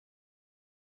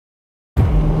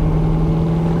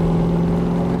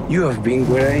You have been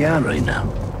where I am right now.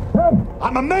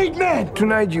 I'm a made man!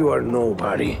 Tonight you are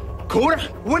nobody. Cooler?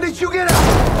 When did you get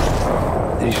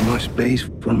out? There is no space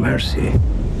for mercy.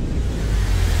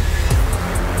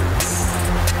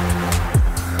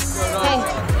 Hey.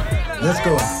 Let's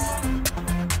go.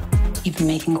 You've been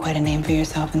making quite a name for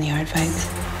yourself in the art fights.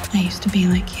 I used to be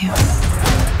like you.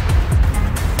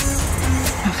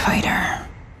 A fighter.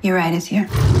 Your ride is here.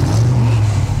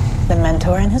 The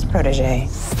mentor and his protege.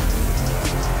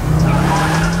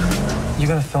 You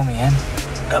gonna fill me in?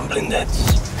 Gambling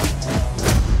debts.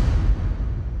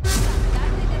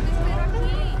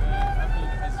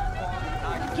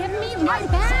 Give me my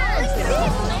bag!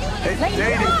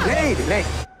 Lady.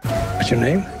 What's your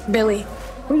name? Billy,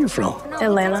 Where are you from?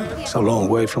 Atlanta. It's a long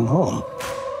way from home.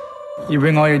 You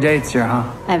bring all your dates here, huh?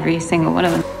 Every single one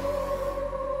of them.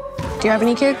 Do you have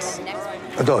any kids?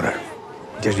 A daughter,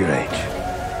 just your age.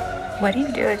 What do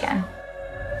you do again?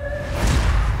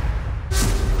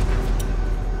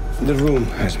 The room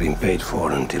has been paid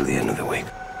for until the end of the week.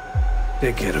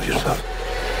 Take care of yourself.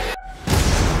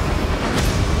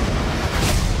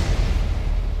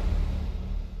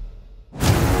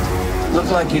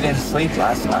 Looked like you didn't sleep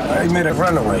last night. I made a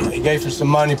runaway. He gave her some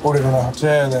money, put it in a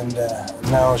hotel, and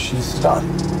now she's done.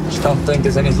 Just don't think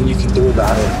there's anything you can do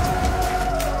about it.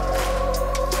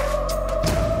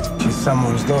 She's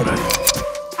someone's daughter.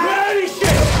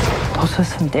 Those are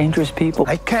some dangerous people.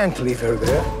 I can't leave her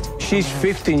there. She's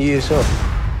 15 years old.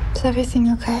 Is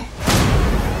everything okay?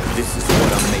 This is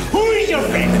what I made. Who is your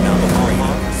friend?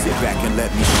 Sit back and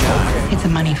let me shine. It's a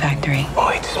money factory.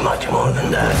 Oh, it's much more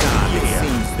than that.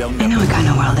 I know what kind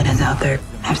of world it is out there.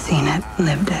 I've seen it,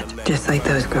 lived it, just like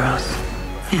those girls.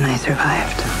 And I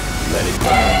survived. Let it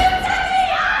burn.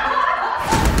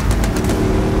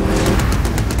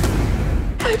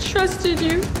 I trusted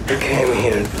you. I came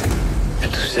here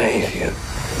to save you.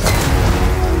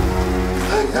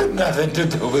 I got nothing to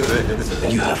do with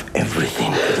it. You have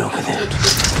everything to do with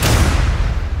it.